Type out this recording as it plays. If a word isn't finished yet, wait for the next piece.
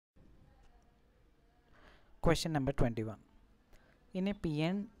Question number 21. In a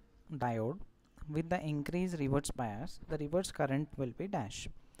PN diode with the increased reverse bias, the reverse current will be dash.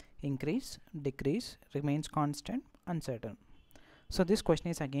 Increase, decrease, remains constant, uncertain. So this question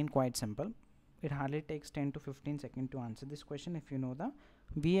is again quite simple. It hardly takes 10 to 15 seconds to answer this question if you know the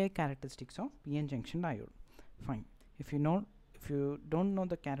VI characteristics of PN junction diode. Fine. If you don't know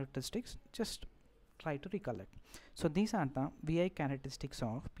the characteristics, just try to recollect. So these are the VI characteristics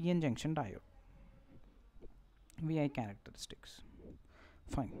of PN junction diode. VI characteristics.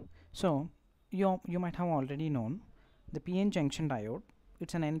 Fine. So you might have already known the PN junction diode.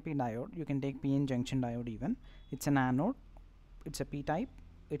 It's an NP diode. You can take PN junction diode even. It's an anode. It's a P type.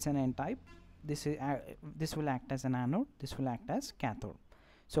 It's an N type. This will act as an anode. This will act as cathode.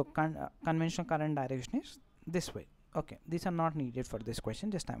 So conventional current direction is this way. Okay, these are not needed for this question.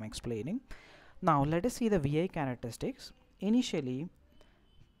 Just I'm explaining. Now let us see the VI characteristics. Initially,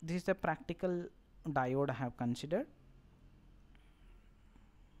 this is the practical diode I have considered.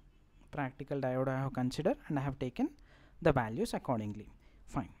 Practical diode I have considered, and I have taken the values accordingly.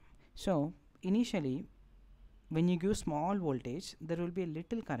 Fine. So initially, when you give small voltage, there will be a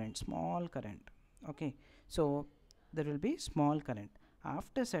little current, small current. Okay, so there will be small current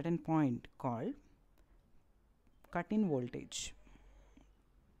after certain point called cut-in voltage.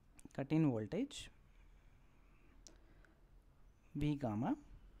 Cut-in voltage V gamma.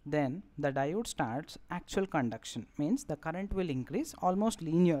 Then the diode starts actual conduction, means the current will increase almost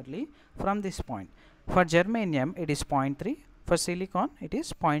linearly from this point. For germanium it is 0.3, for silicon it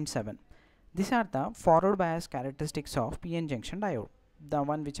is 0.7. These are the forward bias characteristics of PN junction diode, the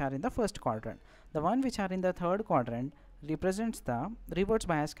one which are in the first quadrant. The one which are in the third quadrant represents the reverse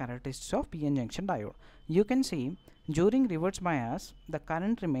bias characteristics of PN junction diode. You can see during reverse bias the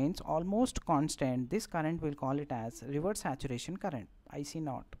current remains almost constant. This current will call it as reverse saturation current,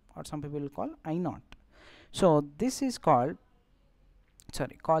 IC0, or some people will call I0. So this is called,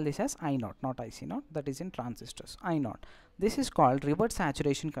 call this as I0, not IC0, that is in transistors, I0. This is called reverse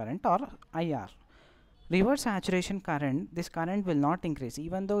saturation current or IR. Reverse saturation current, this current will not increase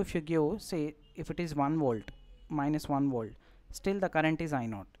even though if you give, say if it is 1 volt, minus 1 volt, still the current is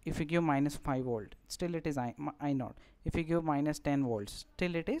I0. If you give minus 5 volt, still it is I0. If you give minus 10 volts,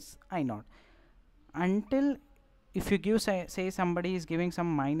 still it is I0. Until if you give, say somebody is giving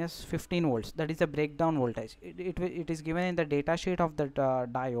some minus 15 volts, that is a breakdown voltage. It is given in the data sheet of the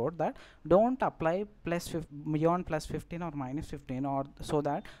diode that don't apply beyond plus 15 or minus 15, or so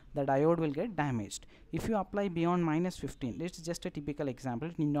that the diode will get damaged. If you apply beyond minus 15, this is just a typical example,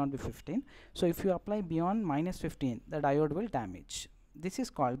 it need not be 15. So if you apply beyond minus 15, the diode will damage. This is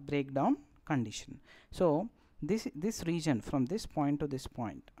called breakdown condition. So this region from this point to this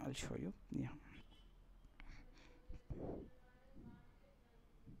point, I'll show you. Yeah.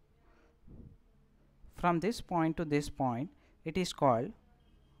 From this point to this point, it is called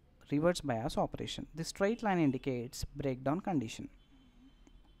reverse bias operation. This straight line indicates breakdown condition.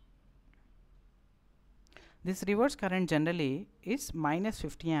 This reverse current generally is minus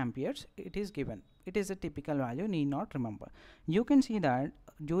 50 amperes. It is given. It is a typical value, need not remember. You can see that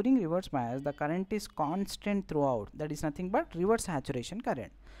during reverse bias, the current is constant throughout. That is nothing but reverse saturation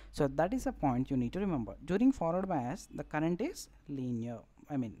current. So that is a point you need to remember. During forward bias, the current is linear.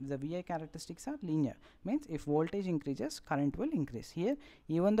 I mean, the VI characteristics are linear. Means if voltage increases, current will increase. Here,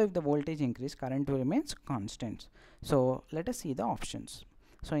 even though if the voltage increase, current will remains constant. So let us see the options.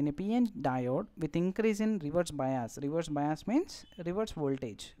 So in a PN diode with increase in reverse bias means reverse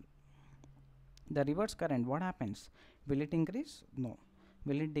voltage. The reverse current, what happens? Will it increase? No.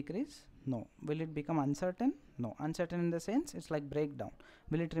 Will it decrease? No. Will it become uncertain? No. Uncertain in the sense it's like breakdown.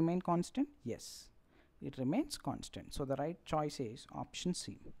 Will it remain constant? Yes. It remains constant. So the right choice is option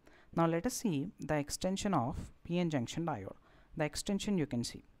C. Now let us see the extension of PN junction diode. The extension you can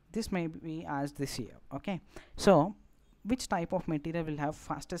see. This may be asked this year. Okay. So which type of material will have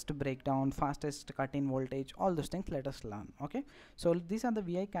fastest breakdown, fastest cut-in voltage, all those things let us learn. Okay. So these are the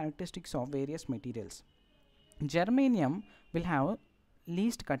VI characteristics of various materials. Germanium will have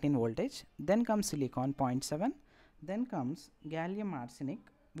least cut-in voltage, then comes silicon 0.7, then comes gallium arsenic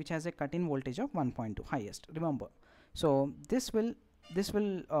which has a cut-in voltage of 1.2 highest, remember. So this will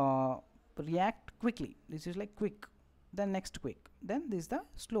react quickly. This is like quick, then next quick, then this is the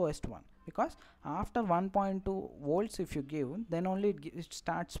slowest one, because after 1.2 volts if you give, then only it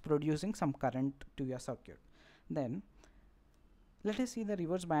starts producing some current to your circuit. Then let us see the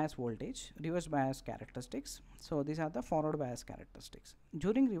reverse bias voltage, reverse bias characteristics. So these are the forward bias characteristics.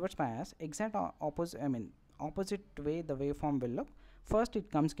 During reverse bias, exact opposite way the waveform will look. First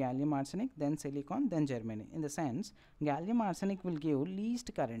it comes gallium arsenic, then silicon, then germanium. In the sense, gallium arsenic will give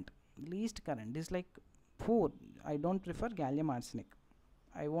least current. This is like poor. I don't prefer gallium arsenic.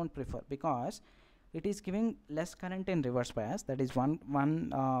 I won't prefer, because it is giving less current in reverse bias. That is one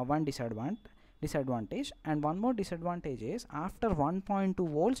disadvantage. And one more disadvantage is, after 1.2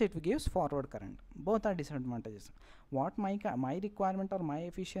 volts it gives forward current. Both are disadvantages. What my requirement or my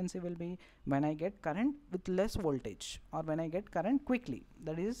efficiency will be when I get current with less voltage, or when I get current quickly.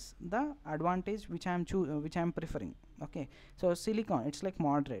 That is the advantage which I am preferring. Okay, so silicon, it's like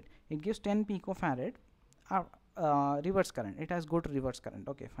moderate. It gives 10 picofarad reverse current. It has good reverse current.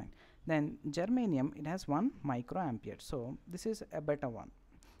 Okay, fine. Then germanium, it has 1 microampere. So this is a better one.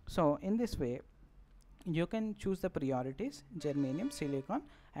 So in this way you can choose the priorities: germanium, silicon,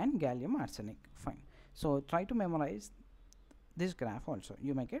 and gallium arsenic. Fine. So try to memorize this graph also.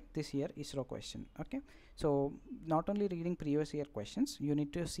 You may get this year ISRO question. Okay, so not only reading previous year questions, you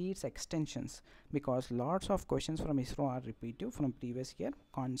need to see its extensions, because lots of questions from ISRO are repetitive from previous year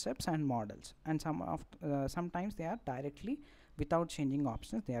concepts and models, and sometimes they are directly without changing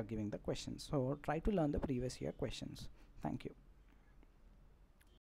options they are giving the questions. So try to learn the previous year questions. Thank you.